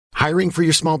Hiring for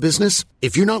your small business?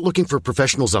 If you're not looking for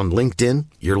professionals on LinkedIn,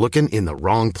 you're looking in the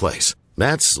wrong place.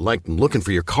 That's like looking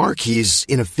for your car keys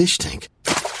in a fish tank.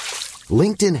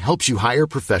 LinkedIn helps you hire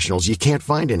professionals you can't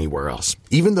find anywhere else,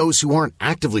 even those who aren't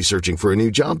actively searching for a new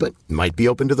job but might be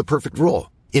open to the perfect role.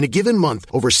 In a given month,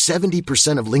 over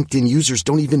 70% of LinkedIn users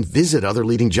don't even visit other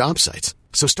leading job sites.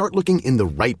 So start looking in the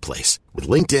right place. With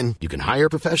LinkedIn, you can hire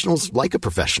professionals like a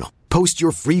professional. Post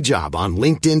your free job on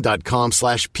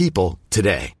linkedin.com/people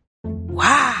today.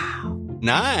 Wow.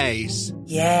 Nice.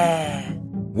 Yeah.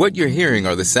 What you're hearing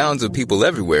are the sounds of people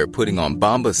everywhere putting on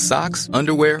Bombas socks,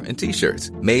 underwear, and T-shirts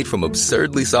made from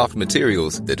absurdly soft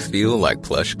materials that feel like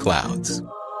plush clouds.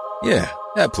 Yeah,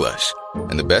 that plush.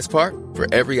 And the best part?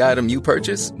 For every item you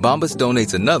purchase, Bombas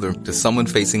donates another to someone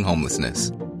facing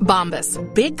homelessness. Bombas.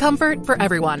 Big comfort for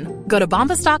everyone. Go to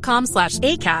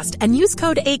bombas.com/ACAST and use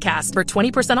code ACAST for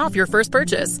 20% off your first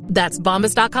purchase. That's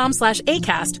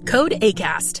bombas.com/ACAST. Code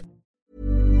ACAST.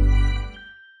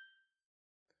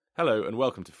 Hello and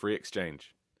welcome to Free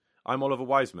Exchange. I'm Oliver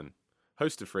Wiseman,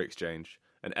 host of Free Exchange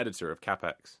and editor of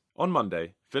CapX. On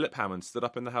Monday, Philip Hammond stood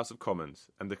up in the House of Commons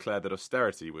and declared that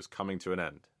austerity was coming to an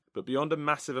end. But beyond a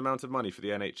massive amount of money for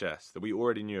the NHS that we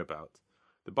already knew about,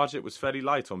 the budget was fairly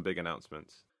light on big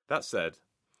announcements. That said,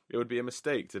 it would be a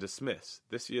mistake to dismiss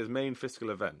this year's main fiscal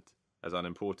event as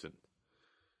unimportant.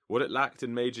 What it lacked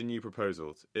in major new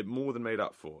proposals, it more than made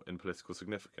up for in political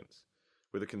significance,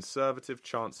 with a Conservative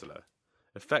Chancellor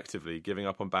effectively giving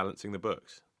up on balancing the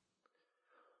books.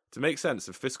 To make sense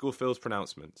of Fiscal Phil's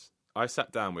pronouncements, I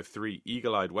sat down with three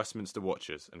eagle-eyed Westminster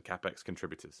watchers and CapX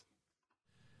contributors.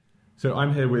 So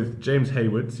I'm here with James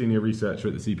Hayward, Senior Researcher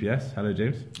at the CPS. Hello,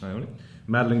 James. Hi, Ollie.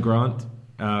 Madeline Grant,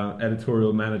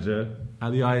 Editorial Manager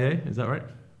at the IEA, is that right?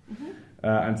 Mm-hmm.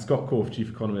 And Scott Korf, Chief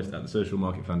Economist at the Social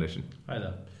Market Foundation. Hi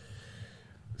there.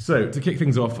 So to kick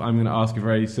things off, I'm going to ask a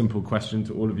very simple question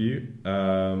to all of you,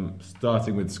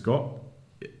 starting with Scott.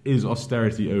 Is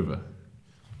austerity over?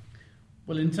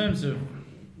 Well, in terms of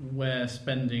where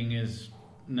spending is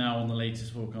now on the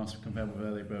latest forecast compared with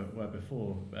where they were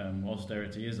before,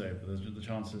 austerity is over. The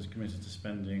Chancellor's committed to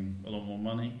spending a lot more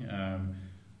money.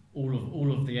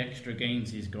 All of the extra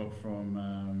gains he's got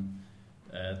from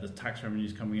the tax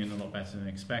revenues coming in a lot better than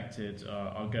expected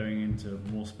are going into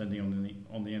more spending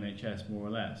on the NHS, more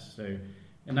or less. So,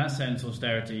 in that sense,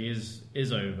 austerity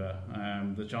is over.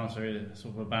 The Chancellor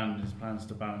sort of abandoned his plans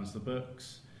to balance the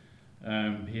books.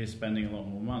 He is spending a lot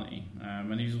more money,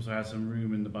 and he's also had some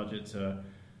room in the budget to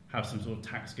have some sort of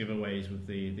tax giveaways with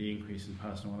the increase in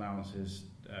personal allowances,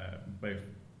 both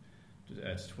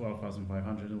to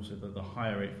 12,500 and also the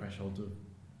higher rate threshold of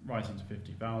rising to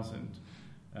 50,000.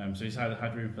 So he's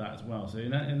had room for that as well. So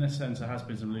in this sense, there has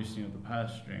been some loosening of the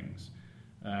purse strings.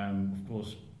 Of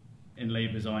course, in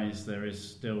Labour's eyes, there is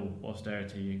still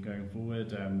austerity going forward.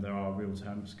 There are real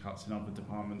terms cuts in other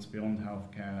departments beyond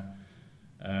healthcare.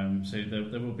 So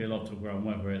there will be a lot to talk around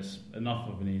whether it's enough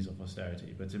of an ease of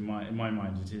austerity. But in my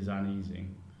mind, it is an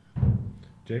easing.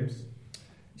 James?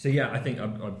 So yeah, I think I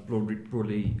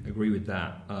broadly agree with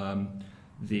that.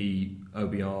 The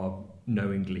OBR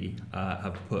knowingly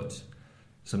have put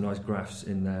some nice graphs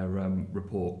in their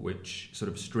report which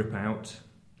sort of strip out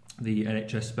the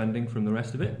NHS spending from the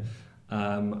rest of it.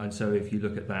 And so if you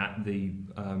look at that, the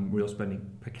real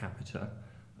spending per capita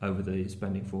over the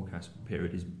spending forecast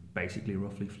period is basically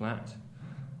roughly flat.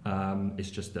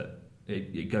 It's just that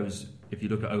it goes, if you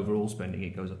look at overall spending,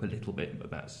 it goes up a little bit,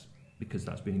 but that's because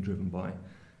that's being driven by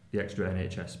the extra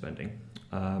NHS spending.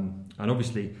 And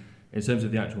obviously, in terms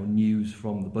of the actual news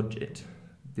from the budget,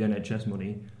 the NHS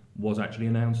money was actually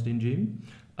announced in June.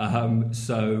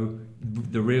 So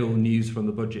the real news from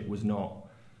the budget was not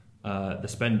the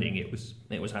spending, it was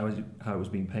how it was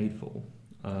being paid for.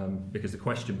 Because the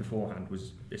question beforehand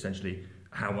was essentially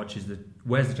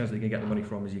where's the Chancellor going to get the money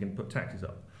from? Is he going to put taxes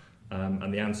up?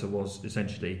 And the answer was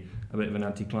essentially a bit of an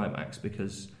anticlimax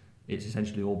because it's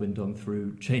essentially all been done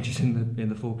through changes in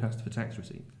the forecast for tax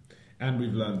receipt. And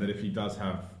we've learned that if he does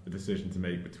have a decision to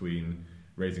make between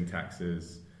raising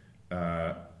taxes,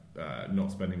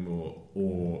 not spending more,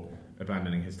 or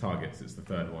abandoning his targets, it's the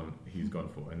third one he's gone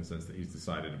for, in the sense that he's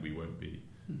decided we won't be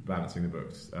balancing the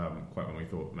books quite when we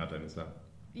thought. Madeline, is that?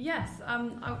 Yes,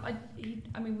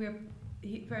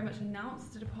 he very much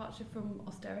announced a departure from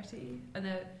austerity, and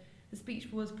the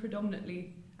speech was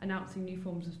predominantly announcing new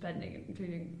forms of spending,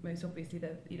 including most obviously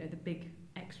the big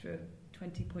extra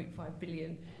 20.5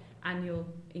 billion annual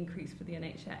increase for the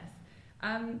NHS.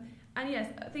 And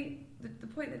yes, I think the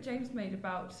point that James made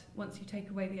about once you take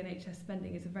away the NHS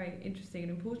spending is a very interesting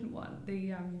and important one.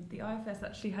 The IFS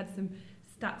actually had some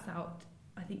stats out,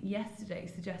 I think yesterday,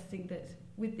 suggesting that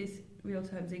with this real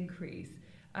terms increase,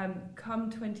 come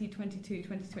 2022,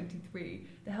 2023,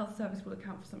 the health service will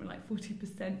account for something like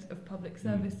 40% of public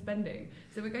service spending.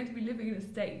 So we're going to be living in a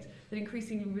state that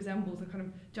increasingly resembles a kind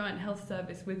of giant health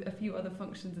service with a few other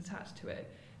functions attached to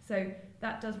it. So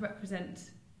that does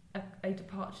represent a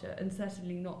departure, and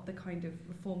certainly not the kind of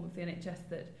reform of the NHS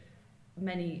that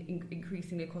many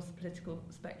increasingly across the political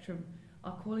spectrum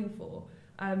are calling for.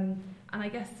 And I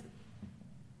guess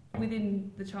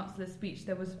within the Chancellor's speech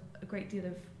there was a great deal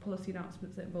of policy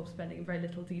announcements that involved spending and very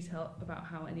little detail about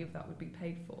how any of that would be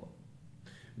paid for.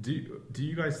 Do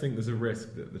you guys think there's a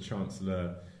risk that the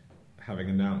Chancellor, having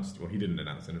announced, well, he didn't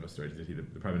announce any austerity, did he? The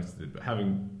Prime Minister did, but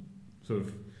having sort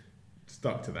of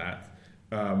stuck to that,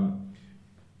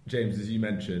 James, as you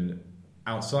mentioned,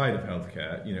 outside of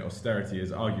healthcare, austerity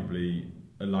is arguably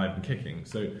alive and kicking.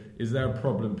 So is there a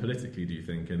problem politically, do you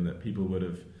think, in that people would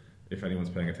have, if anyone's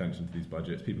paying attention to these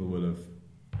budgets, people will have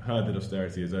heard that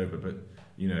austerity is over, but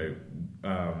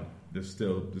there's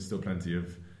still plenty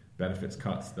of benefits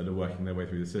cuts that are working their way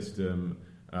through the system,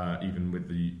 even with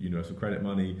the universal credit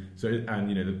money. So,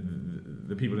 and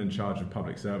the people in charge of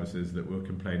public services that were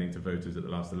complaining to voters at the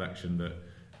last election that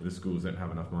the schools don't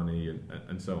have enough money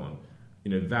and so on.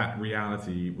 That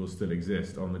reality will still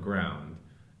exist on the ground,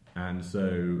 and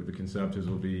so the Conservatives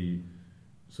will be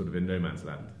sort of in no man's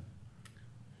land.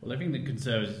 Well, I think the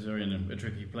Conservatives are in a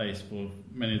tricky place for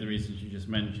many of the reasons you just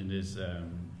mentioned. Is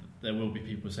there will be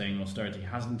people saying austerity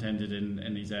hasn't ended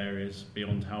in these areas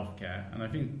beyond healthcare, and I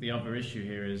think the other issue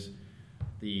here is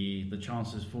the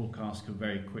Chancellor's forecast could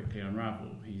very quickly unravel.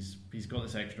 He's got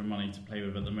this extra money to play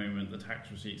with at the moment. The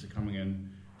tax receipts are coming in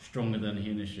stronger than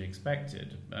he initially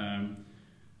expected.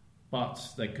 But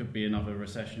there could be another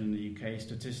recession in the UK.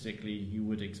 Statistically, you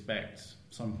would expect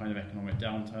some kind of economic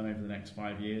downturn over the next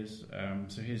 5 years.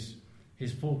 So his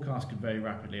forecast could very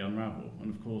rapidly unravel.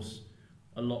 And of course,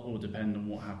 a lot will depend on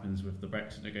what happens with the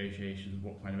Brexit negotiations,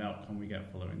 what kind of outcome we get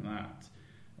following that.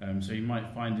 So he might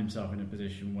find himself in a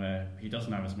position where he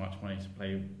doesn't have as much money to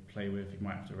play with. He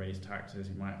might have to raise taxes.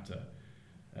 He might have to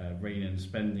rein in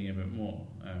spending a bit more.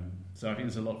 So I think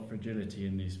there's a lot of fragility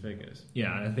in these figures.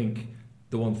 Yeah, and I think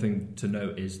the one thing to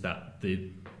note is that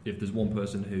if there's one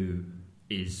person who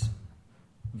is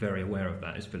very aware of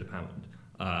that, is Philip Hammond,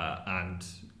 and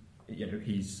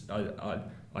he's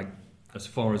as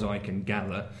far as I can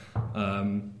gather,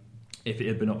 if it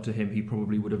had been up to him, he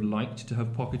probably would have liked to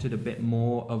have pocketed a bit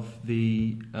more of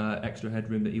the extra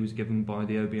headroom that he was given by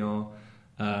the OBR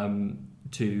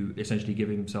to essentially give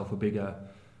himself a bigger,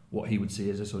 what he would see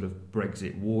as a sort of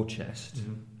Brexit war chest.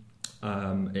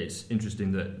 Mm-hmm. It's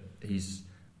interesting that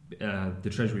the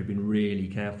Treasury have been really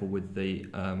careful with the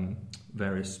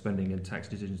various spending and tax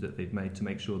decisions that they've made to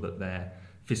make sure that their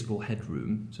fiscal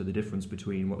headroom, so the difference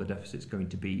between what the deficit's going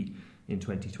to be in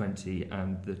 2020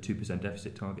 and the 2%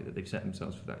 deficit target that they've set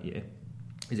themselves for that year,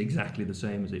 is exactly the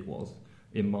same as it was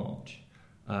in March,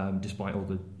 despite all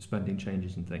the spending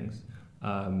changes and things.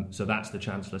 So that's the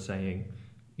Chancellor saying,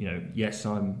 yes,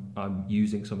 I'm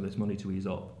using some of this money to ease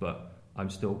up, but I'm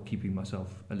still keeping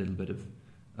myself a little bit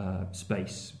of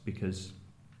space because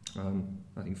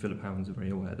I think Philip Hammond's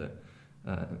very aware that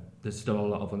there's still a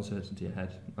lot of uncertainty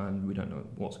ahead, and we don't know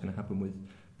what's going to happen with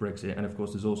Brexit. And of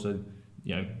course, there's also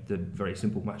the very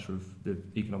simple matter of the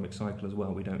economic cycle as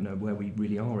well. We don't know where we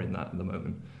really are in that at the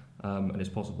moment, and it's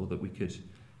possible that we could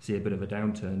see a bit of a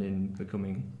downturn in the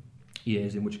coming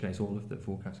years, in which case all of the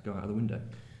forecasts go out of the window.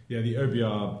 Yeah, the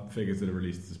OBR figures that are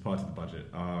released as part of the budget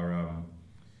are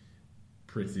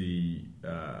pretty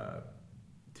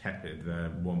tepid. They're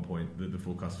the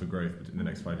forecast for growth in the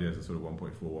next 5 years are sort of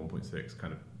 1.4,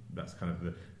 1.6, that's kind of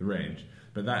the range.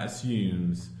 But that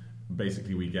assumes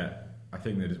basically we get, I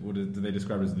think do they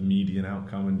describe it as the median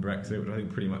outcome in Brexit, which I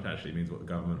think pretty much actually means what the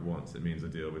government wants. It means a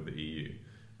deal with the EU.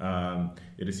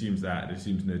 It assumes that. It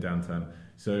assumes no downturn.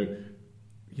 So,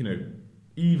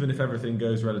 even if everything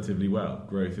goes relatively well,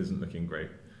 growth isn't looking great.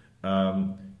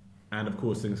 And of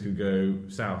course, things could go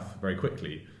south very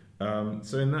quickly.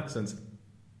 So in that sense,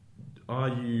 are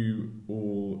you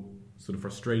all sort of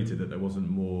frustrated that there wasn't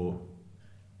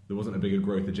a bigger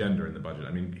growth agenda in the budget?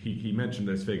 I mean, he mentioned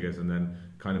those figures and then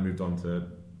kind of moved on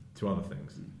to other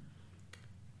things.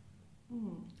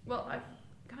 Well,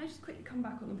 can I just quickly come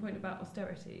back on the point about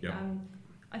austerity? Yeah.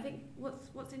 I think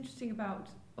what's interesting about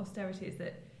austerity is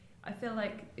that I feel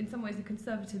like in some ways the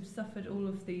Conservatives suffered all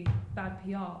of the bad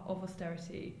PR of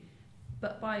austerity,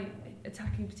 but by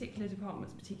attacking particular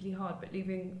departments particularly hard, but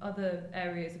leaving other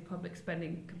areas of public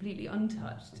spending completely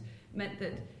untouched, meant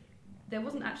that there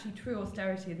wasn't actually true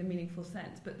austerity in the meaningful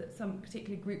sense, but that some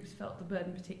particular groups felt the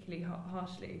burden particularly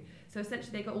harshly. So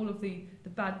essentially they got all of the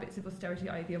bad bits of austerity,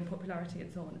 i.e. the unpopularity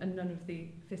and so on, and none of the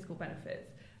fiscal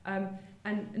benefits. And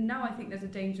now I think there's a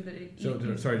danger that it...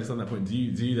 Sorry, just on that point, do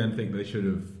you then think they should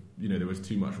have, there was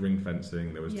too much ring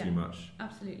fencing, there was too much...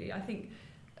 Absolutely. I think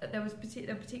there were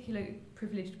particular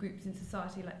privileged groups in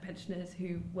society like pensioners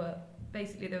who were...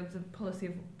 Basically, there was a policy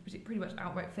of pretty much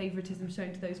outright favouritism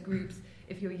shown to those groups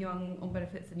if you're young on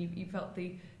benefits and you felt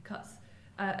the cuts.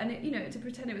 And to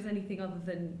pretend it was anything other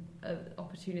than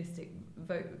opportunistic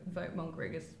vote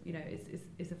mongering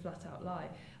is a flat out lie.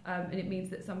 And it means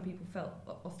that some people felt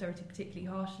austerity particularly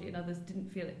harshly, and others didn't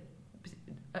feel it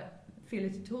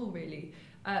at all, really.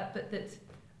 But that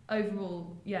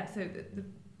overall,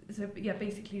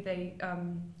 basically they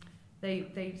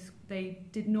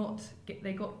did not get.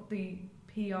 They got the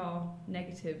PR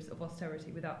negatives of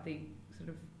austerity without the sort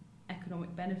of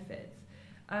economic benefits.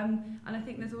 And I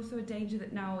think there's also a danger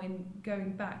that now in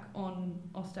going back on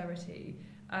austerity,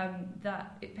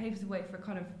 that it paves the way for a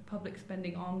kind of public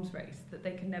spending arms race that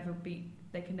they can never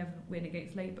win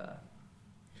against Labour.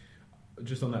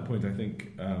 Just on that point, I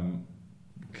think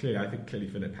clearly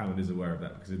Philip Hammond is aware of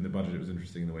that, because in the budget it was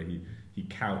interesting the way he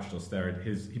couched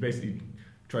austerity. He basically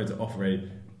tried to offer a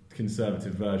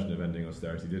conservative version of ending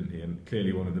austerity, didn't he? And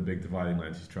clearly one of the big dividing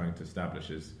lines he's trying to establish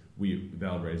is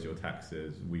they'll raise your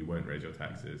taxes, we won't raise your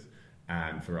taxes.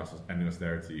 And for us, ending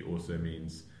austerity also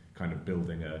means kind of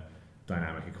building a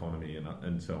dynamic economy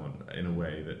and so on, in a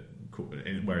way that,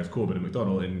 whereas Corbyn and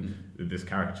McDonnell in this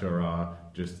caricature are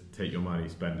just take your money,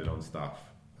 spend it on stuff,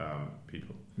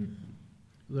 people.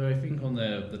 Though I think on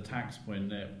the tax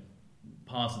point,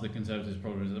 part of the Conservatives'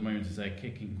 problem is at the moment is they're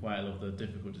kicking quite a lot of the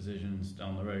difficult decisions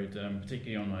down the road,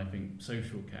 particularly on, I think,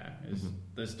 social care.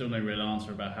 There's still no real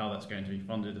answer about how that's going to be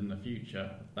funded in the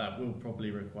future. That will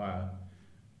probably require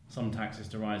some taxes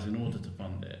to rise in order to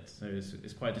fund it. So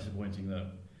it's quite disappointing that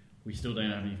we still don't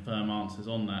have any firm answers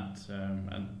on that,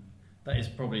 and that is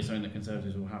probably something that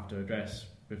Conservatives will have to address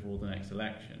before the next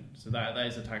election. So that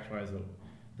is a tax rise that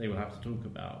they will have to talk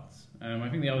about. I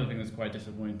think the other thing that's quite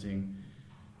disappointing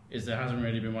is there hasn't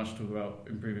really been much talk about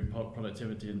improving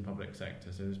productivity in the public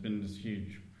sector. So there's been this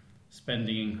huge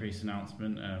spending increase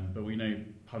announcement, but we know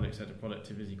public sector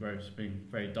productivity growth has been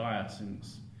very dire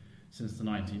since the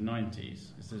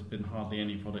 1990s. There's been hardly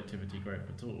any productivity growth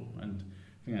at all. And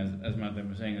I think, as Madeleine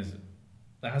was saying,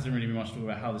 there hasn't really been much talk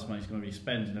about how this money is going to be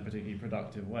spent in a particularly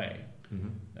productive way.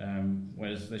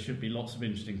 Whereas there should be lots of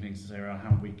interesting things to say around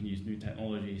how we can use new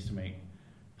technologies to make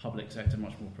public sector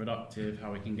much more productive,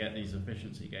 how we can get these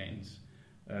efficiency gains.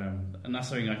 And that's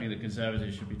something I think the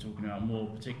Conservatives should be talking about more,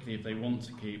 particularly if they want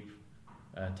to keep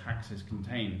taxes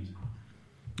contained.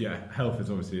 Yeah, health is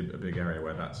obviously a big area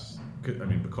where that's,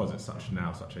 because it's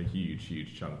such a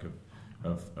huge chunk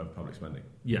of public spending.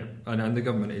 Yeah, and the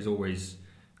government is always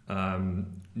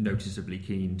noticeably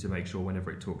keen to make sure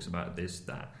whenever it talks about this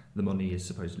that the money is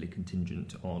supposedly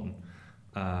contingent on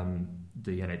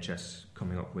the NHS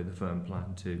coming up with a firm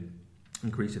plan to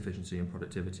increase efficiency and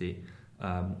productivity,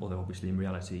 although obviously in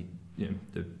reality,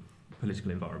 the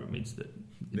political environment means that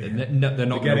they're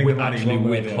not going to actually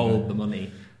withhold the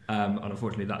money. And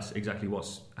unfortunately, that's exactly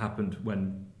what's happened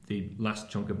when the last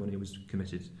chunk of money was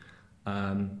committed.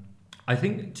 I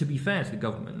think, to be fair to the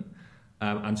government,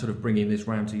 and sort of bringing this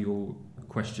round to your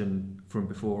question from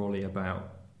before, Ollie,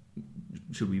 about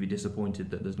should we be disappointed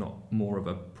that there's not more of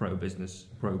a pro-business,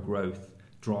 pro-growth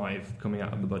drive coming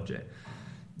out of the budget?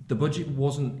 The budget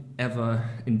wasn't ever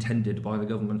intended by the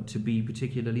government to be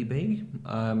particularly big,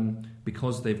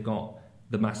 because they've got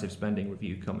the massive spending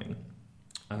review coming.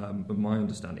 But my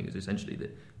understanding is essentially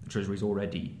that the Treasury's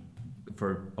already,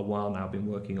 for a while now, been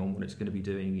working on what it's going to be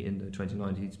doing in the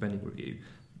 2019 spending review.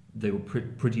 They were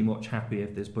pretty much happy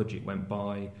if this budget went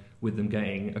by with them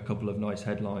getting a couple of nice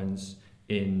headlines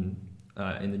in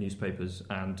the newspapers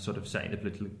and sort of setting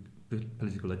the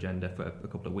political agenda for a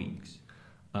couple of weeks,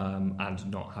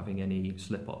 and not having any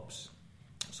slip-ups,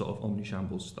 sort of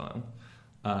omnishambles style.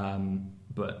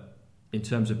 But in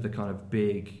terms of the kind of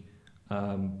big,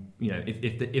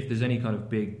 if there's any kind of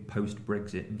big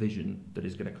post-Brexit vision that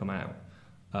is going to come out,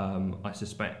 I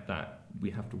suspect that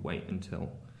we have to wait until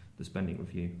the spending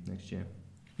review next year.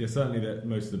 Yeah, certainly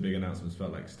most of the big announcements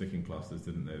felt like sticking plasters,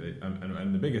 didn't they?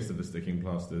 And the biggest of the sticking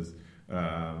plasters,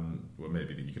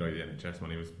 maybe you could argue the NHS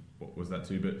money was that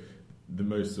too, but the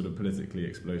most sort of politically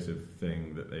explosive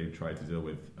thing that they tried to deal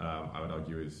with, I would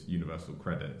argue, is universal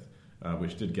credit,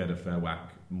 which did get a fair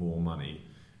whack more money.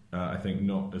 I think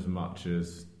not as much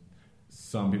as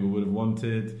some people would have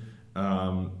wanted,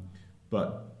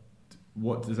 but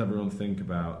what does everyone think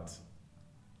about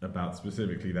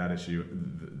specifically that issue,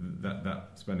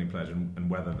 that spending pledge, and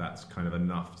whether that's kind of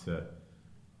enough to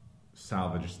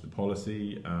salvage the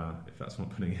policy, if that's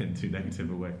not putting it in too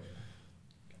negative a way?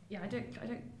 I don't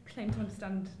claim to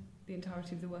understand the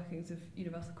entirety of the workings of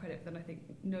universal credit, then I think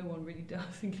no one really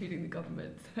does, including the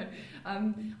government. So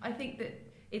I think that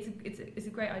it's a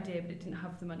great idea, but it didn't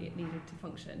have the money it needed to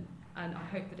function, and I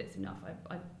hope that it's enough.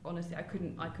 I honestly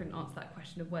couldn't answer that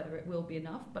question of whether it will be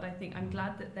enough, but I think I'm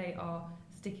glad that they are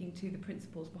sticking to the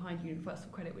principles behind universal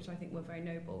credit, which I think were very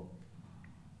noble.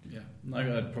 Yeah,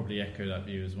 I'd probably echo that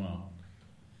view as well.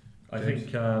 I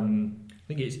think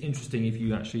it's interesting if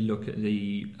you actually look at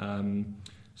the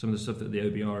some of the stuff that the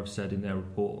OBR have said in their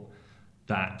report,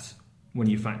 that when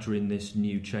you factor in this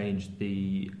new change,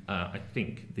 I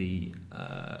think the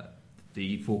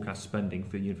forecast spending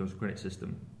for the universal credit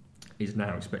system is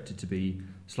now expected to be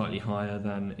slightly higher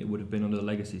than it would have been under the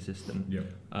legacy system.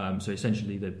 Yep. So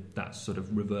essentially, that's sort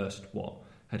of reversed what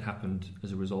had happened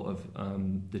as a result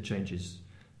of the changes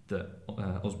that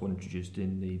Osborne introduced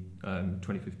in the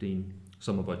 2015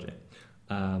 summer budget.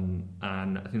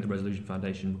 And I think the Resolution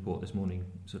Foundation report this morning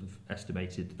sort of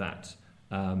estimated that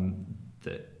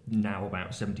that now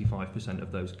about 75%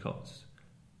 of those cuts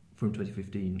from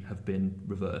 2015 have been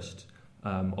reversed.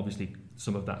 Obviously,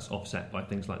 some of that's offset by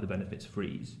things like the benefits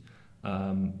freeze.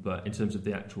 But in terms of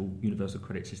the actual universal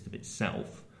credit system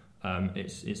itself,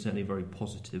 it's certainly very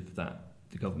positive that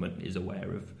the government is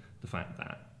aware of the fact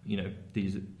that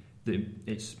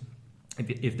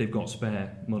if they've got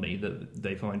spare money that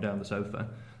they find down the sofa,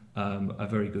 a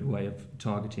very good way of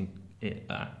targeting it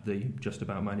at the just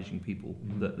about managing people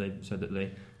that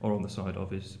they are on the side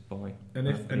of is by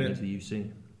into the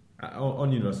UC.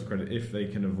 On universal credit, if they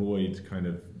can avoid kind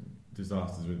of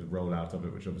disasters with the rollout of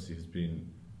it, which obviously has been,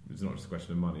 it's not just a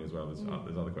question of money as well,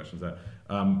 there's other questions there.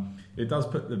 It does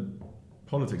put the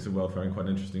politics of welfare in quite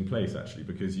an interesting place, actually,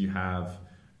 because you have,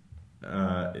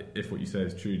 if what you say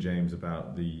is true, James,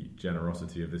 about the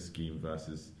generosity of this scheme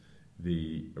versus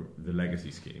the legacy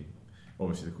scheme.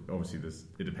 Obviously,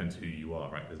 it depends who you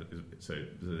are, right? So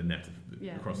there's a net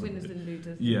across winners and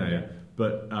losers. Yeah.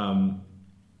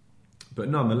 But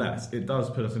nonetheless, it does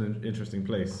put us in an interesting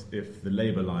place if the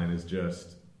Labour line is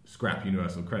just scrap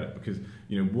universal credit, because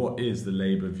what is the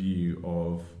Labour view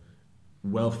of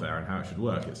welfare and how it should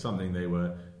work? It's something they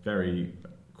were very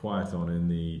quiet on in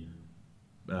the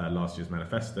last year's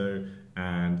manifesto,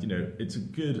 and it's a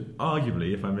good,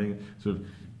 arguably,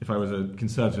 if I was a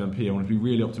Conservative MP, I want to be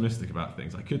really optimistic about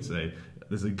things. I could say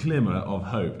there's a glimmer of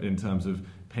hope in terms of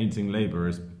painting Labour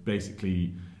as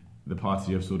basically the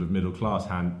party of sort of middle class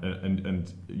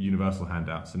and universal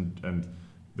handouts, and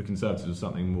the Conservatives are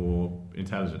something more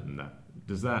intelligent than that.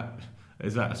 Is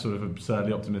that a sort of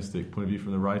absurdly optimistic point of view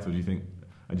from the right, or do you think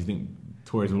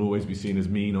Tories will always be seen as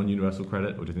mean on universal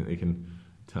credit, or do you think they can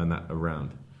turn that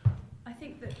around? I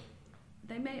think that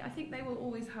they may. I think they will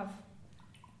always have,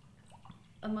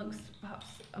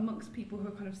 amongst people who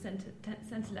are kind of centre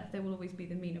left, they will always be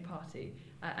the meaner party,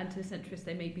 and to the centrists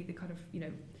they may be the kind of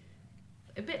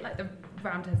a bit like the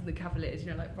Roundheads and the Cavaliers,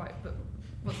 right, but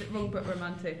what's it, wrong but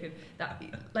romantic, and that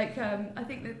I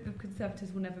think that the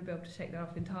Conservatives will never be able to shake that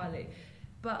off entirely.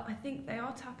 But I think they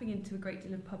are tapping into a great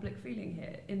deal of public feeling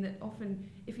here, in that often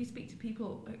if you speak to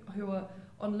people who are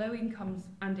on low incomes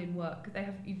and in work,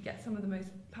 you get some of the most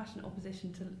passionate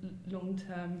opposition to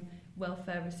long-term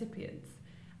welfare recipients.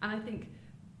 And I think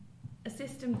a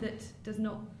system that does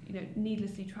not,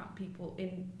 needlessly trap people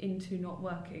into not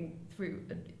working through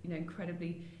an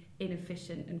incredibly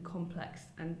inefficient and complex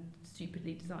and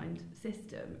stupidly designed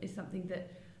system is something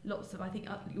that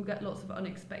you'll get lots of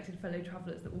unexpected fellow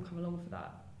travellers that will come along for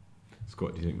that.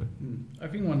 Scott, do you think that? I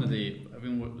think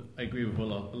I agree with a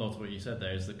lot of what you said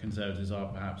there, is that Conservatives are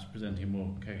perhaps presenting a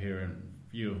more coherent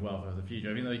view of welfare of the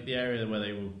future. I think the area where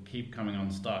they will keep coming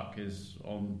unstuck is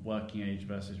on working age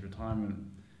versus retirement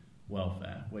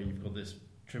welfare, where you've got this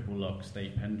triple lock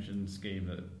state pension scheme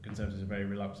that Conservatives are very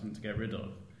reluctant to get rid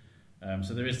of.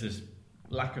 So there is this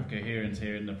lack of coherence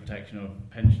here in the protection of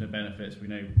pensioner benefits. We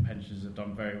know pensioners have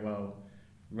done very well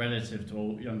relative to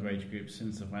all younger age groups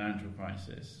since the financial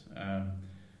crisis.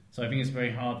 So I think it's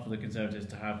very hard for the Conservatives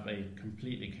to have a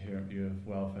completely coherent view of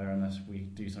welfare unless we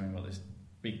do something about this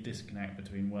big disconnect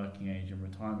between working age and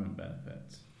retirement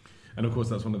benefits. And of course,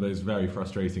 that's one of those very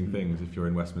frustrating things if you're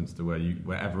in Westminster, where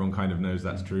everyone kind of knows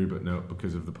that's true, but no,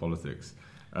 because of the politics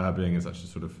being in such a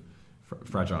sort of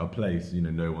fragile place,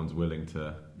 no one's willing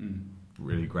to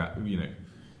really grab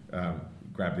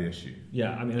the issue.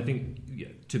 Yeah, I mean, I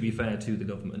think to be fair to the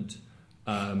government,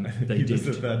 they did. This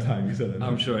is the third time you said it.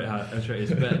 I'm sure it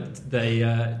is, but they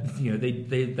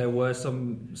there were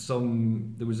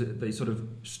they sort of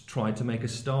tried to make a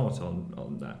start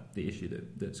on the issue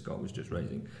that Scott was just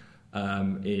raising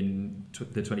the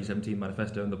 2017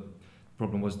 manifesto, and the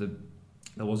problem was that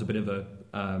there was a bit of a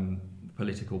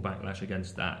political backlash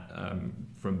against that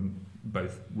from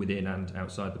both within and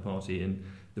outside the party, and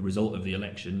the result of the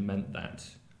election meant that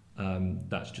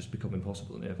that's just become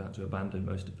impossible, and they've had to abandon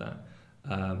most of that.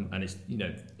 And it's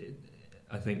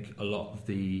I think a lot of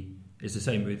it's the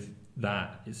same with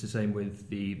that. It's the same with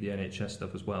the NHS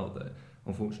stuff as well. That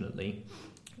unfortunately,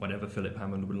 whatever Philip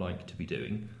Hammond would like to be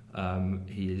doing,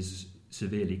 he is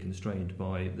severely constrained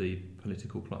by the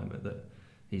political climate that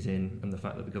he's in, and the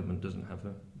fact that the government doesn't have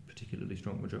a particularly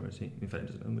strong majority. In fact, it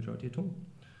doesn't have a majority at all.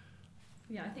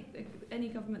 Yeah, I think any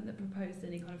government that proposed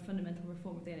any kind of fundamental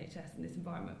reform of the NHS in this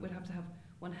environment would have to have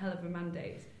one hell of a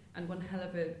mandate and one hell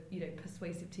of a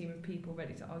persuasive team of people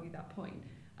ready to argue that point.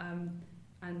 And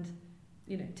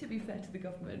to be fair to the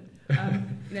government,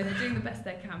 they're doing the best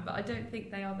they can, but I don't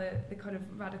think they are the kind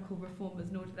of radical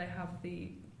reformers, nor do they have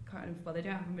the they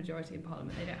don't have a majority in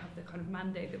Parliament. They don't have the kind of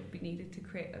mandate that would be needed to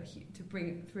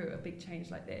bring through a big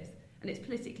change like this. And it's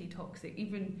politically toxic.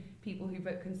 Even people who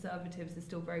vote Conservative are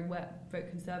still very wary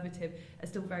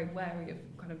of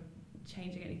kind of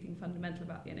changing anything fundamental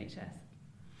about the NHS.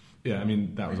 Yeah, I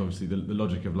mean, that was obviously the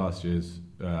logic of last year's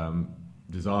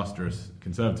disastrous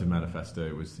Conservative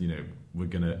manifesto was,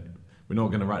 we're not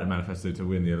going to write a manifesto to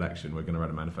win the election. We're going to write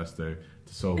a manifesto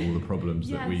to solve all the problems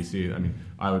that we see. I mean,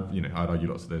 I'd argue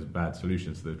lots of those bad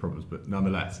solutions to those problems, but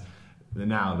nonetheless,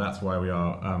 now that's why we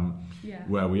are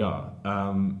where we are.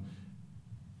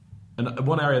 And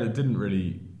one area that didn't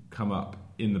really come up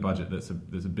in the budget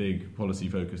there's a big policy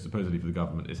focus supposedly for the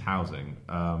government is housing.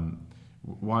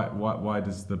 Why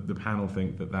does the panel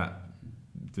think that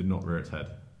did not rear its head?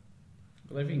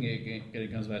 Well, I think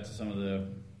it comes back to some of the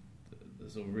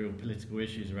sort of real political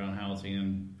issues around housing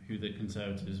and who the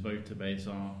Conservatives' voter base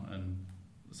are, and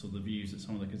sort of the views that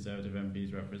some of the Conservative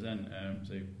MPs represent.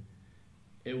 So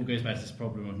it all goes back to this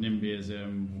problem of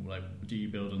NIMBYism, like, do you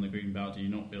build on the green belt, do you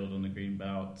not build on the green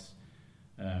belt?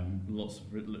 Lots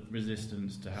of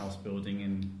resistance to house building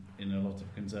in a lot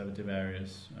of Conservative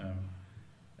areas.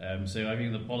 So I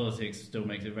think the politics still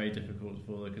makes it very difficult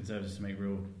for the Conservatives to make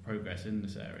real progress in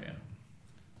this area.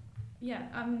 Yeah,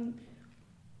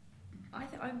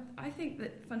 I think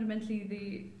that fundamentally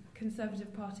the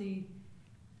Conservative Party,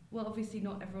 well, obviously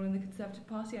not everyone in the Conservative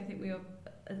Party, I think we are,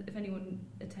 if anyone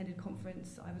attended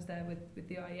conference, I was there with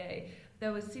the IEA,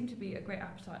 there seemed to be a great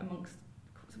appetite amongst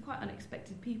some quite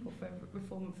unexpected people for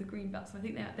reform of the green belt. So I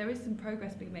think there is some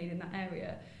progress being made in that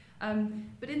area.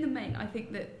 But in the main, I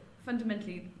think that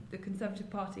fundamentally the Conservative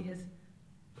Party has,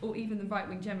 or even the right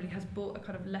wing generally, has bought a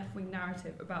kind of left wing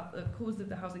narrative about the cause of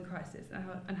the housing crisis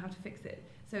and how to fix it.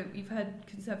 So you've heard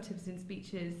Conservatives in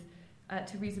speeches,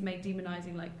 Theresa May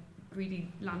demonising like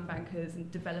greedy land bankers and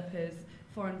developers,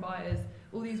 foreign buyers,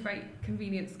 all these very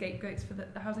convenient scapegoats for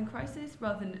the housing crisis,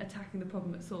 rather than attacking the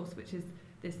problem at source, which is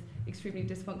this extremely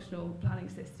dysfunctional planning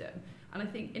system. And I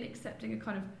think in accepting a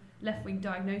kind of left-wing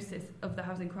diagnosis of the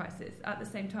housing crisis, at the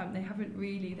same time they don't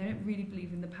really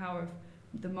believe in the power of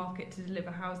the market to deliver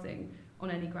housing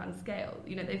on any grand scale.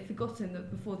 They've forgotten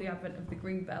that before the advent of the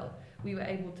green belt, we were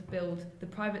able to build, the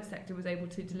private sector was able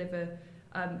to deliver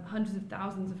hundreds of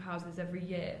thousands of houses every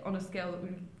year on a scale that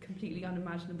would be completely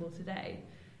unimaginable today.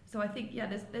 So I think,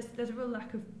 there's a real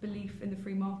lack of belief in the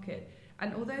free market.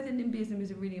 And although the NIMBYism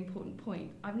is a really important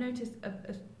point, I've noticed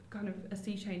a kind of a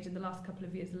sea change in the last couple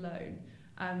of years alone.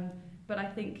 But I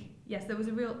think, yes, there was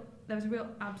a real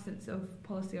absence of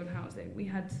policy on housing.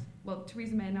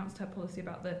 Theresa May announced her policy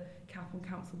about the cap on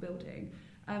council building.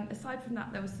 Aside from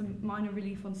that, there was some minor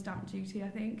relief on stamp duty, I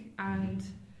think, and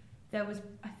there was,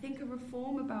 I think, a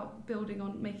reform about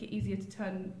make it easier to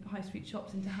turn high street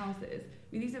shops into houses.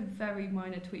 I mean, these are very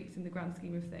minor tweaks in the grand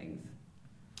scheme of things.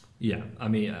 Yeah, I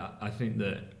mean, I think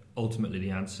that ultimately the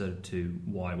answer to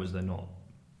why was there not,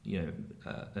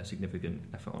 a significant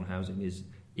effort on housing is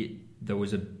there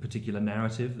was a particular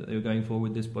narrative that they were going for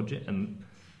with this budget, and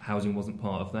housing wasn't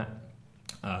part of that.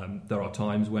 There are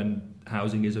times when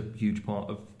housing is a huge part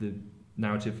of the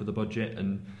narrative for the budget,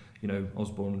 and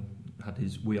Osborne had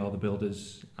his "We Are the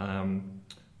Builders"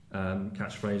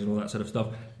 catchphrase and all that sort of stuff.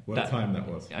 What time that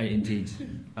was! Indeed,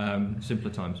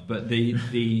 simpler times. But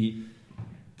the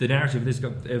narrative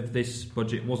of this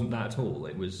budget wasn't that at all.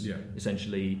 It was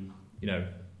essentially,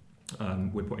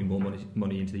 we're putting more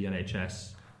money into the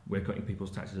NHS. We're cutting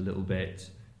people's taxes a little bit.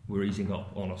 We're easing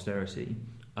up on austerity.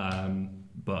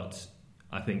 But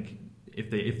I think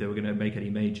if they were going to make any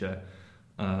major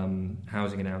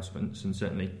housing announcements, and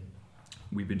certainly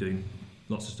we've been doing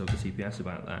lots of stuff with CPS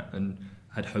about that, and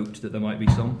had hoped that there might be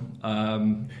some,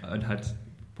 and had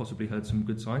possibly heard some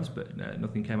good signs, but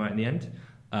nothing came out in the end.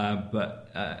 But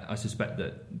I suspect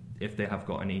that if they have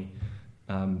got any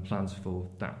plans for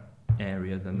that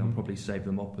area, then they'll probably save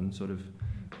them up and sort of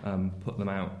put them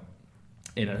out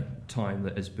in a time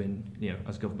that has been,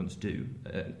 as governments do,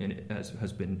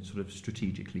 has been sort of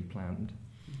strategically planned.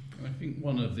 I think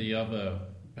one of the other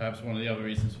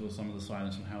reasons for some of the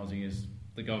silence on housing is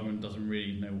the government doesn't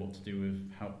really know what to do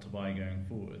with Help to Buy going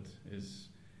forward.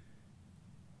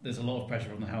 There's a lot of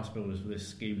pressure on the house builders for this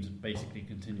scheme to basically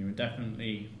continue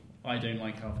indefinitely. I don't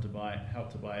like Help to Buy.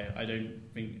 I don't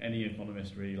think any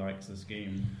economist really likes the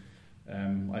scheme.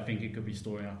 I think it could be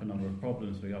storing up a number of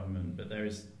problems for government, but there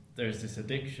is this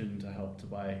addiction to Help to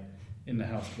Buy in the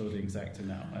house building sector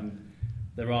now, and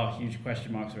there are huge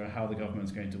question marks around how the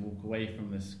government's going to walk away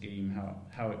from this scheme,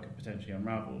 how it could potentially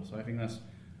unravel. So I think that's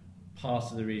part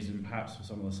of the reason, perhaps, for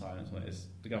some of the silence on it, is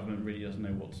the government really doesn't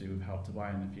know what to do with Help to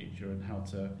Buy in the future and how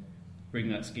to bring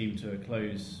that scheme to a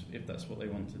close if that's what they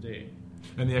want to do.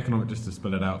 And the economic, just to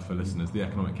spell it out for listeners, the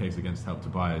economic case against Help to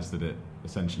Buy is that it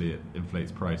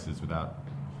inflates prices without,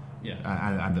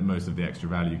 and that most of the extra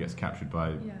value gets captured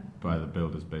by the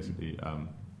builders, basically.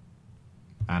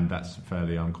 And that's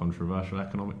fairly uncontroversial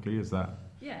economically, is that?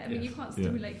 Yeah, I mean, you can't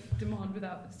stimulate demand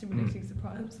without stimulating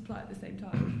supply at the same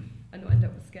time and not end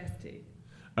up with scarcity.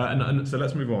 And so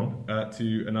let's move on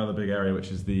to another big area,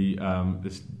 which is the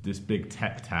this big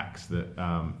tech tax that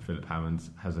Philip Hammond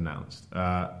has announced,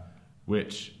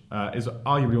 which is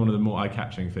arguably one of the more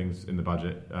eye-catching things in the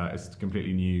budget. It's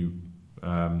completely new.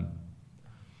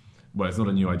 Well, it's not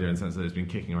a new idea in the sense that it's been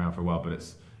kicking around for a while, but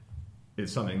it's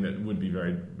something that would be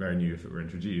very, very new if it were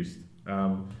introduced.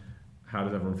 How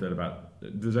does everyone feel about?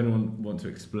 Does anyone want to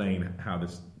explain how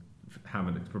this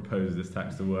Hammond proposes this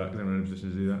tax to work? Is anyone in a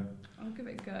position to do that? I'll give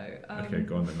it a go. Okay,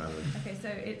 go on then, Madeline. Okay, so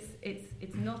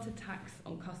it's not a tax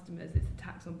on customers; it's a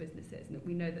tax on businesses, and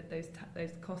we know that those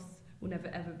costs will never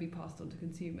ever be passed on to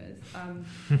consumers.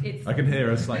 I can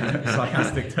hear a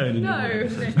sarcastic tone in your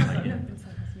voice.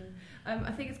 No,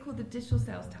 I think it's called the digital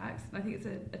sales tax, and I think it's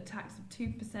a tax of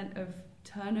 2% of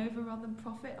turnover rather than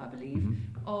profit, I believe,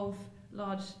 of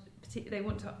large. They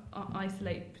want to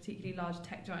isolate particularly large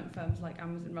tech giant firms like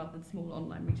Amazon rather than small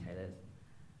online retailers.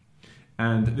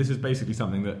 And this is basically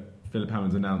something that Philip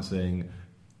Hammond's announcing,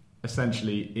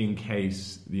 essentially in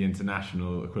case the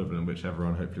international equivalent, which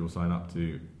everyone hopefully will sign up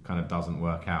to, kind of doesn't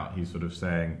work out. He's sort of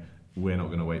saying, we're not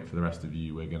going to wait for the rest of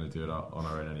you, we're going to do it on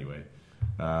our own anyway.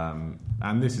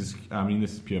 And this is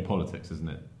pure politics, isn't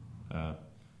it?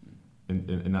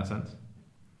 In that sense?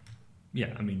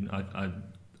 Yeah, I mean,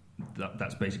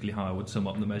 that's basically how I would sum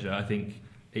up the measure. I think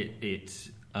it's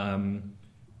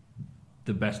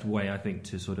the best way, I think,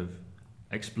 to sort of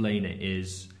explain it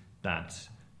is that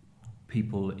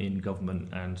people in government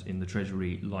and in the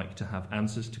Treasury like to have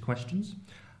answers to questions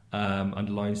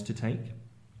and lines to take.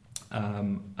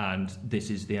 And this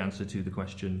is the answer to the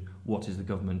question, what is the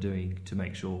government doing to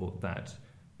make sure that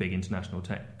big international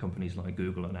tech companies like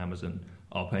Google and Amazon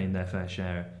are paying their fair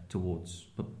share towards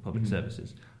public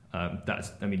services?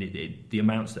 The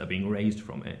amounts that are being raised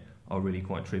from it are really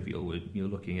quite trivial. You're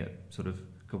looking at sort of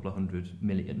a couple of 100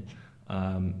 million.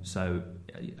 So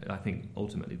I think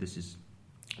ultimately this is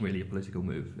really a political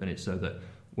move, and it's so that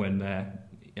when they're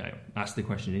asked the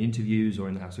question in interviews or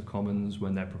in the House of Commons,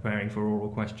 when they're preparing for oral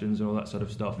questions and all that sort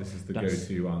of stuff, this is the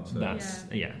go-to answer.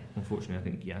 Unfortunately, I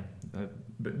think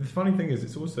but the funny thing is,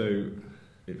 it's also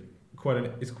quite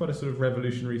a sort of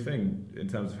revolutionary thing in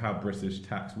terms of how British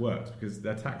tax works, because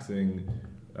they're taxing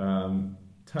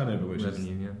turnover, which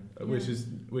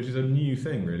is a new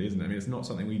thing, really, isn't it? I mean, it's not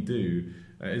something we do.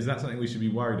 Is that something we should be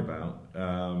worried about,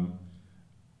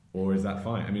 or is that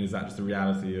fine? I mean, is that just the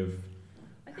reality of?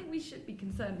 I think we should be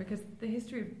concerned because the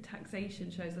history of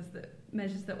taxation shows us that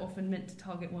measures that are often meant to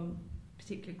target one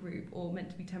particular group or meant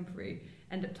to be temporary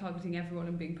end up targeting everyone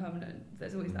and being permanent.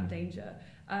 There's always that danger.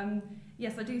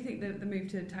 Yes, I do think that the move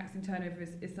to taxing turnover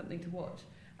is something to watch.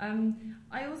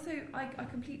 I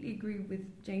completely agree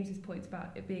with James's points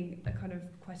about it being a kind of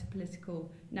quite a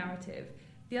political narrative.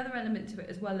 The other element to it,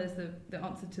 as well as the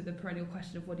answer to the perennial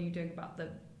question of what are you doing about the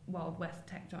Wild West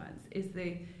tech giants, is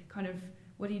the kind of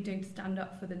what are you doing to stand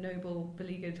up for the noble,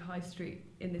 beleaguered high street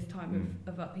in this time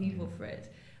of upheaval for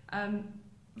it?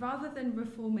 Rather than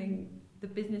reforming the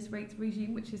business rates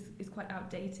regime, which is quite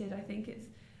outdated, I think it's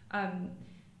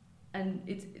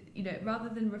rather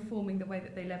than reforming the way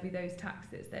that they levy those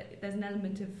taxes, there's an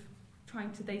element of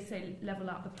trying to, they say, level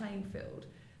out the playing field.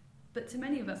 But to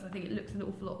many of us, I think it looks an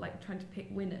awful lot like trying to pick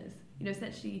winners.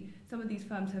 Essentially, some of these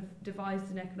firms have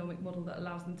devised an economic model that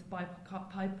allows them to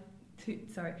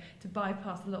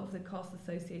bypass a lot of the costs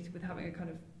associated with having a kind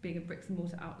of being a bricks and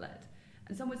mortar outlet.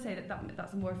 And some would say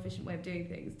that's a more efficient way of doing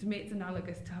things. To me, it's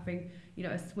analogous to having,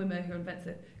 a swimmer who invents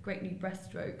a great new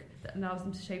breaststroke that allows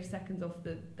them to shave seconds off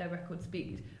their record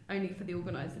speed, only for the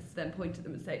organisers to then point at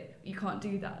them and say, you can't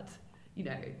do that.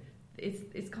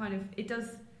 It's kind of, it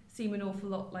does seem an awful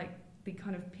lot like the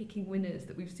kind of picking winners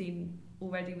that we've seen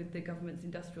already with the government's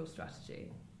industrial strategy.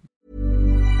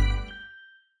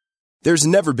 There's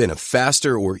never been a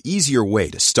faster or easier way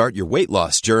to start your weight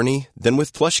loss journey than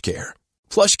with PlushCare.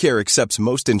 PlushCare accepts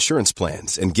most insurance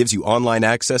plans and gives you online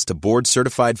access to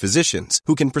board-certified physicians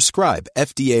who can prescribe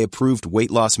FDA-approved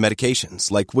weight loss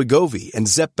medications like Wegovy and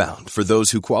Zepbound for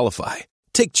those who qualify.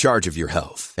 Take charge of your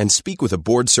health and speak with a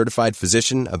board-certified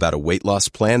physician about a weight loss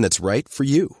plan that's right for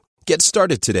you. Get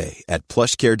started today at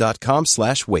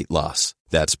plushcare.com/weight loss.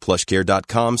 That's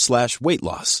plushcare.com/weight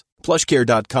loss.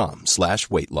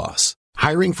 plushcare.com/weight loss.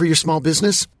 Hiring for your small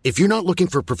business? If you're not looking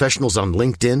for professionals on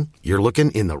LinkedIn, you're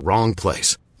looking in the wrong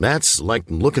place. That's like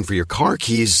looking for your car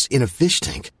keys in a fish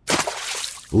tank.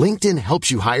 LinkedIn helps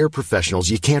you hire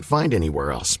professionals you can't find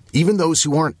anywhere else, even those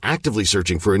who aren't actively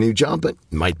searching for a new job but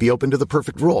might be open to the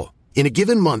perfect role. In a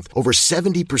given month, over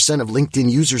 70% of LinkedIn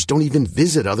users don't even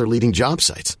visit other leading job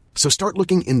sites. So start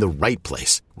looking in the right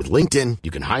place. With LinkedIn, you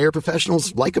can hire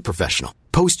professionals like a professional.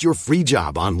 Post your free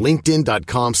job on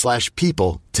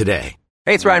linkedin.com/people today.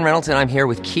 Hey, it's Ryan Reynolds, and I'm here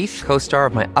with Keith, co-star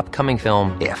of my upcoming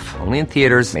film, If, only in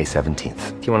theaters May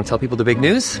 17th. Do you want to tell people the big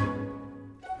news?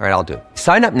 All right, I'll do it.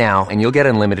 Sign up now and you'll get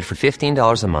unlimited for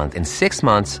 $15 a month and 6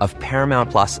 months of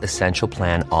Paramount Plus Essential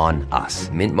Plan on us.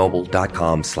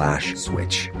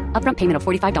 MintMobile.com/switch. Upfront payment of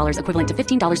 $45 equivalent to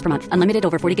 $15 per month. Unlimited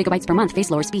over 40 gigabytes per month.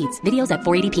 Face lower speeds. Videos at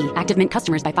 480p. Active Mint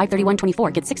customers by 531.24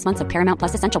 get 6 months of Paramount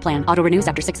Plus Essential Plan. Auto renews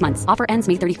after 6 months. Offer ends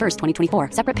May 31st, 2024.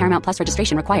 Separate Paramount Plus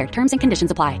registration required. Terms and conditions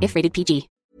apply if rated PG.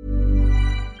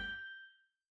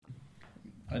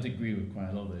 I'd agree with quite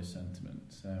a lot of those sentiments.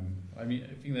 I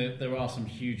think that there are some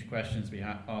huge questions to be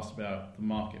asked about the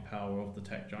market power of the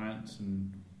tech giants,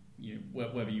 and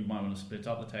whether you might want to split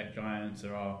up the tech giants.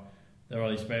 There are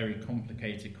these very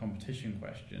complicated competition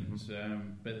questions.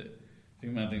 But I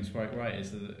think one of the things quite right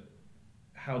is that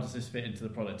how does this fit into the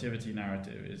productivity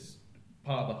narrative? Is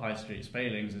part of the high street's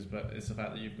failings is the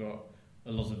fact that you've got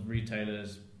a lot of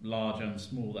retailers, large and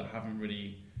small, that haven't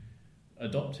really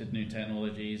adopted new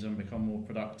technologies and become more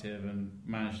productive and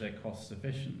manage their costs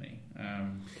efficiently.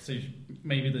 So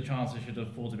maybe the Chancellor should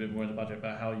have thought a bit more in the budget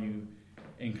about how you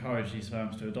encourage these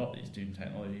firms to adopt these new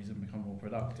technologies and become more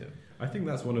productive. I think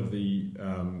that's one of the,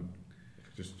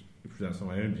 just to present some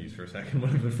of my own views for a second,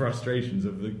 one of the frustrations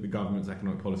of the government's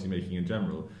economic policy making in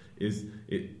general is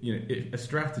a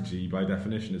strategy by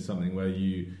definition is something where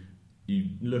you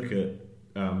look at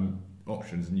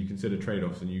options and you consider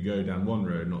trade-offs and you go down one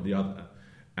road, not the other.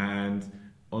 And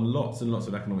on lots and lots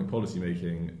of economic policy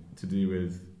making to do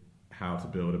with how to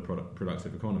build a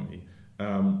productive economy,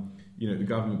 the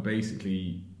government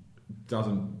basically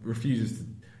refuses to.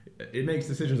 It makes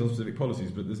decisions on specific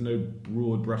policies, but there's no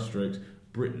broad brushstrokes.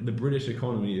 The British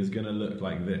economy is going to look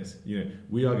like this.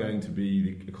 We are going to be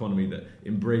the economy that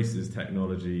embraces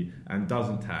technology and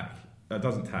doesn't tax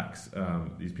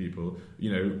these people.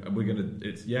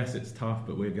 It's tough,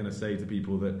 but we're going to say to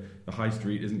people that the high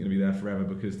street isn't going to be there forever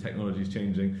because technology is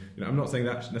changing. I'm not saying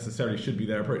that necessarily should be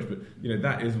their approach, but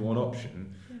that is one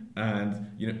option. And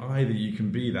either you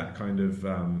can be that kind of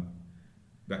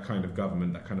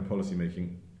government, that kind of policy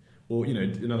making, or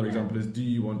another example is, do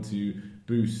you want to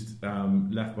boost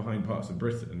left behind parts of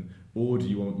Britain, or do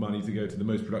you want money to go to the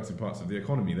most productive parts of the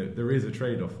economy? There is a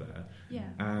trade-off there. Yeah.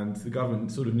 And the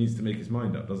government sort of needs to make its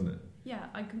mind up, doesn't it? Yeah,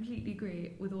 I completely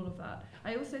agree with all of that.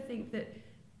 I also think that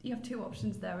you have two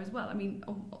options there as well. I mean,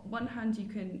 on one hand, you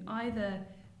can either,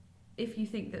 if you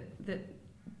think that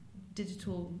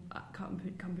digital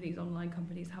companies, online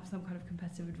companies, have some kind of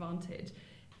competitive advantage,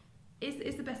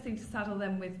 is the best thing to saddle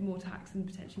them with more tax and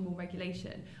potentially more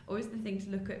regulation? Or is the thing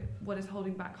to look at what is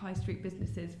holding back high street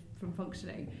businesses from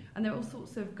functioning? And there are all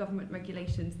sorts of government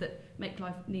regulations that make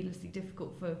life needlessly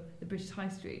difficult for the British high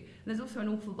street. And there's also an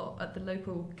awful lot at the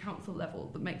local council level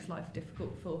that makes life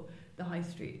difficult for the high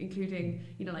street, including,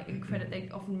 they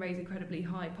often raise incredibly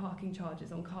high parking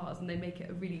charges on cars, and they make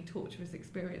it a really torturous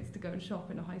experience to go and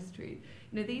shop in a high street.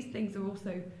 These things are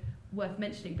also worth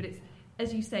mentioning, but it's,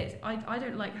 as you say, I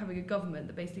don't like having a government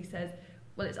that basically says,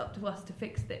 well, it's up to us to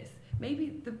fix this.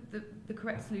 Maybe the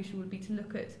correct solution would be to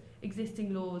look at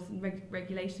existing laws and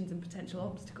regulations and potential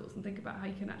obstacles and think about how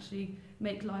you can actually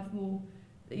make life more,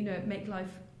 make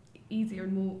life easier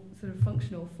and more sort of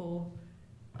functional for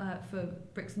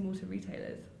bricks and mortar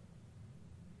retailers.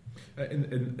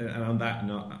 And on that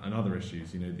and other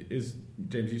issues,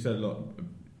 James, you said a lot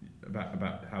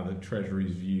about how the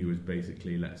Treasury's view is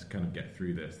basically, let's kind of get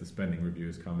through this. The spending review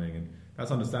is coming, and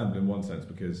that's understandable in one sense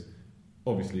because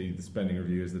obviously the spending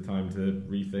review is the time to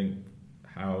rethink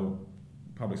how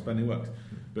public spending works.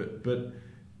 But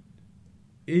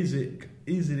is it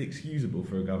excusable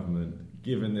for a government,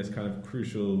 given this kind of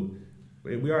crucial?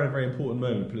 We are at a very important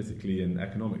moment politically and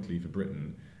economically for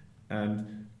Britain,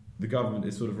 and the government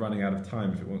is sort of running out of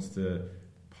time if it wants to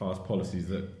pass policies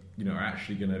that are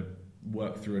actually going to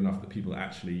work through enough that people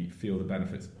actually feel the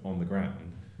benefits on the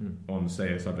ground on,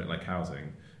 say, a subject like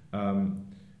housing.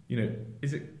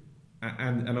 Is it?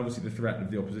 And obviously the threat of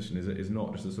the opposition is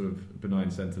not just a sort of benign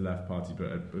centre-left party,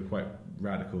 but a quite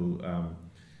radical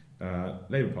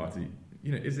Labour Party.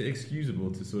 Is it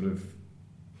excusable to sort of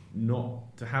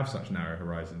not to have such narrow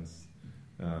horizons,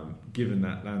 given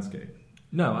that landscape?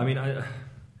 No, I mean,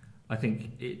 I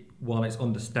think while it's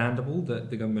understandable that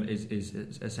the government is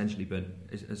essentially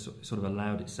has sort of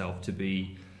allowed itself to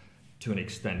be, to an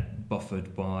extent,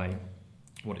 buffered by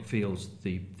what it feels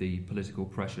the political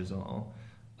pressures are,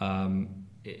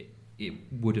 it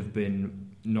would have been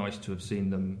nice to have seen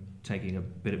them taking a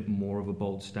bit more of a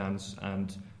bold stance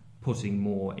and putting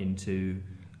more into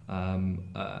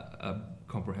a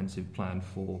comprehensive plan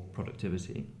for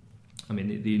productivity. I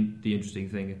mean, the interesting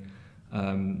thing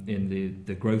in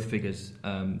the growth figures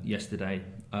yesterday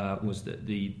was that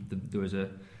there was a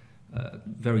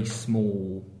very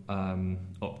small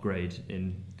upgrade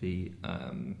in the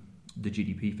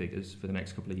GDP figures for the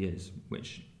next couple of years,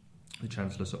 which the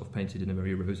Chancellor sort of painted in a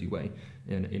very rosy way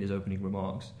in his opening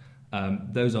remarks.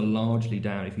 Those are largely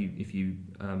down, if you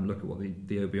look at what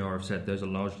the OBR have said, those are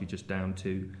largely just down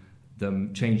to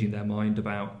them changing their mind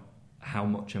about how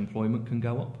much employment can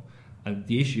go up. And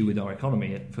the issue with our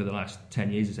economy for the last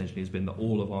 10 years essentially has been that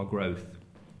all of our growth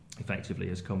effectively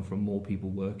has come from more people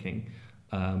working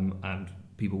and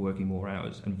people working more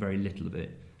hours, and very little of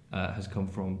it has come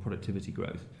from productivity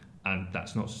growth, and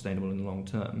that's not sustainable in the long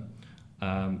term.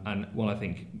 And while I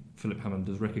think Philip Hammond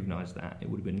does recognise that, it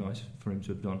would have been nice for him to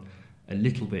have done a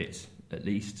little bit, at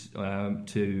least,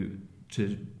 to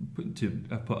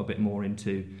put a bit more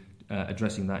into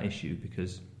addressing that issue,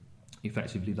 because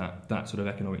effectively that sort of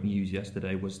economic news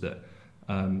yesterday was that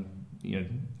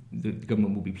the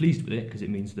government will be pleased with it because it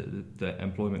means that the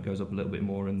employment goes up a little bit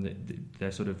more, and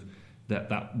they're sort of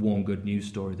that one good news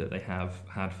story that they have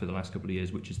had for the last couple of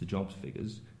years, which is the jobs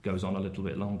figures, goes on a little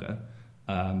bit longer.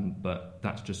 But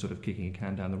that's just sort of kicking a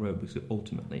can down the road, because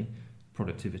ultimately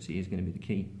productivity is going to be the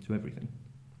key to everything.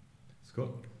 Scott,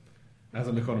 as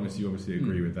an economist, you obviously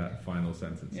agree with that final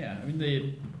sentence. Yeah, I mean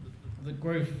the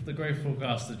growth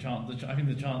forecast. I think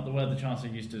the word the Chancellor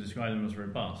used to describe them was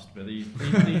robust, but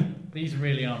these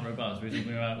really aren't robust. We're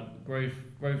talking about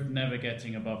growth never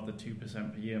getting above the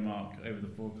 2% per year mark over the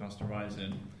forecast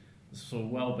horizon. It's sort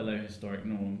of well below historic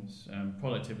norms.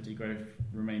 Productivity growth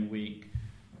remain weak.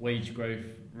 Wage growth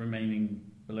remaining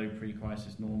below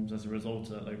pre-crisis norms as a result of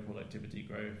that low productivity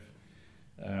growth.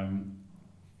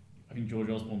 I think George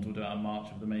Osborne talked about a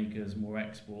march of the makers, more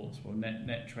exports. Well,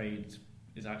 net trade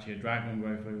is actually a drag on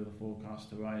growth over the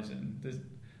forecast horizon.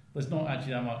 There's not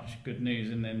actually that much good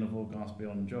news in the forecast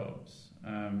beyond jobs.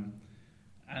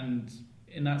 And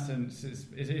in that sense,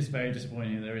 it is very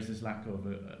disappointing. There is this lack of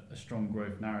a strong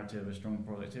growth narrative, a strong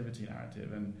productivity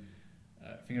narrative, and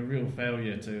I think a real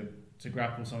failure to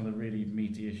grapple some of the really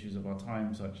meaty issues of our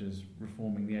time, such as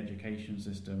reforming the education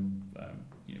system,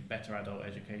 better adult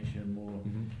education, more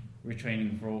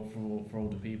retraining for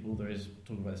older people. There is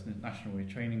talk about this national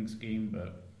retraining scheme,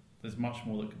 but there's much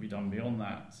more that could be done beyond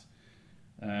that.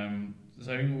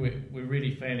 So I think we're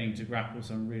really failing to grapple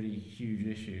some really huge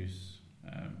issues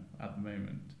at the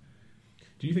moment.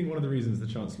 Do you think one of the reasons the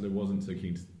Chancellor wasn't so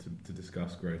keen to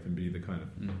discuss growth and be the kind of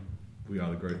we are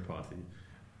the growth party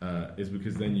is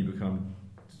because then you become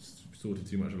sort of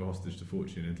too much of a hostage to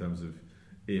fortune in terms of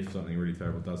if something really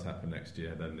terrible does happen next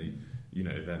year, then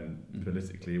then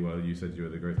politically, well, you said you were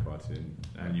the growth party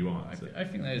and you aren't. I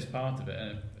think that is part of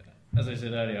it. As I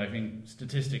said earlier, I think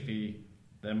statistically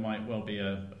there might well be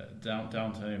a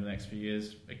downturn over the next few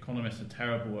years. Economists are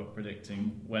terrible at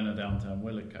predicting when a downturn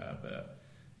will occur, but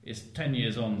it's 10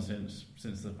 years on since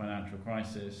the financial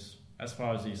crisis. As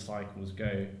far as these cycles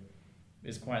go,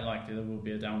 it's quite likely there will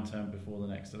be a downturn before the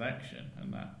next election,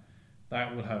 and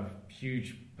that will have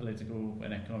huge political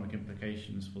and economic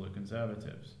implications for the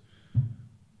Conservatives.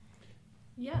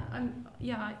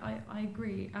 I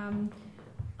agree.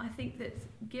 I think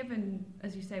that given,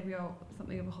 as you say, we are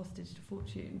something of a hostage to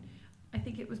fortune, I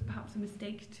think it was perhaps a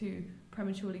mistake to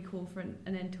prematurely call for an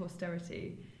end to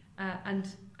austerity, and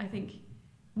I think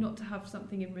not to have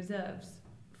something in reserves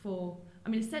for I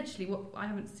mean, essentially, what I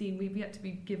haven't seen, we've yet to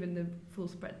be given the full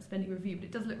spending review, but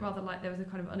it does look rather like there was a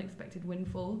kind of unexpected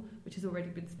windfall, which has already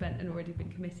been spent and already been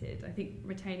committed. I think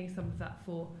retaining some of that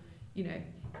for, you know,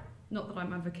 not that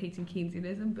I'm advocating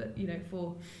Keynesianism, but, you know,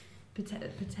 for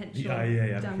potential.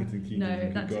 Yeah. Advocating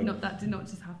Keynesianism. No, that did not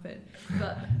just happen.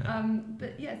 But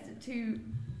yes, to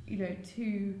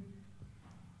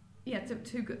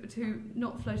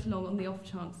not float along on the off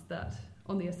chance that,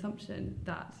 on the assumption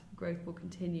that growth will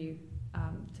continue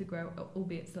to grow,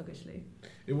 albeit sluggishly.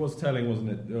 It was telling,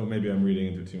 wasn't it? Or maybe I'm reading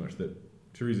into it too much. That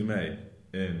Theresa May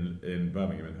in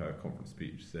Birmingham in her conference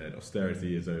speech said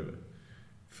austerity is over.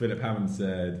 Philip Hammond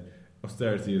said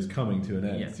austerity is coming to an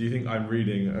end. Yeah. So you think I'm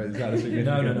reading? Is that a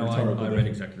significant? No. I read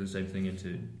exactly the same thing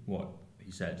into what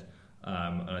he said,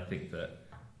 and I think that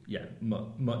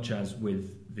much as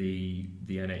with the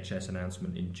NHS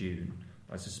announcement in June,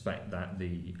 I suspect that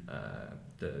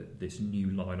this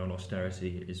new line on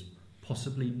austerity is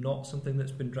possibly not something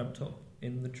that's been dreamt up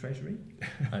in the Treasury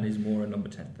and is more a number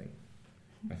 10 thing.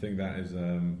 I think that is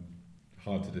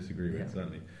hard to disagree with,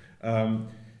 certainly.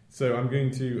 So I'm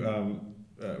going to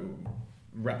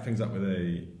wrap things up with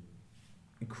a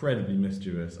incredibly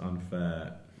mischievous,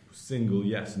 unfair, single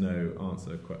yes/no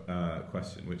answer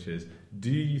question, which is: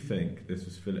 do you think this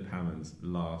was Philip Hammond's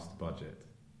last budget?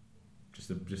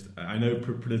 I know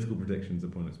political predictions are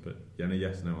pointless, but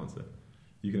yes/no answer.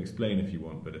 You can explain if you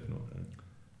want, but if not,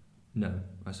 no.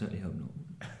 I certainly hope not.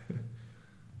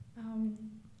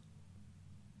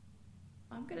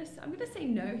 I'm gonna say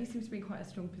no. He seems to be in quite a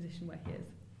strong position where he is.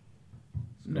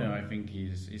 No, I think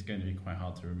he's going to be quite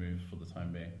hard to remove for the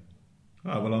time being.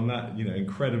 Oh, well, on that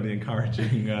incredibly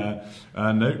encouraging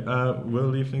note, we'll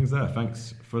leave things there.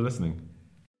 Thanks for listening.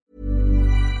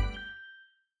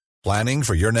 Planning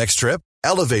for your next trip?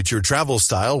 Elevate your travel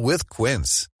style with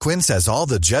Quince. Quince has all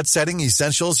the jet-setting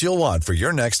essentials you'll want for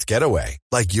your next getaway,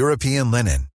 like European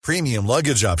linen, premium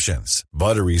luggage options,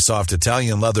 buttery soft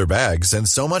Italian leather bags, and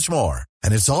so much more.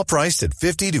 And it's all priced at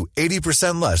 50 to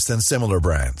 80% less than similar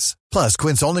brands. Plus,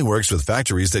 Quince only works with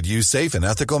factories that use safe and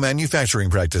ethical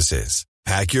manufacturing practices.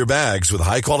 Pack your bags with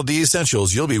high-quality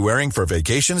essentials you'll be wearing for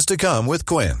vacations to come with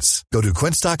Quince. Go to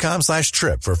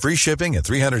quince.com/trip for free shipping and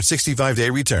 365-day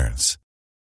returns.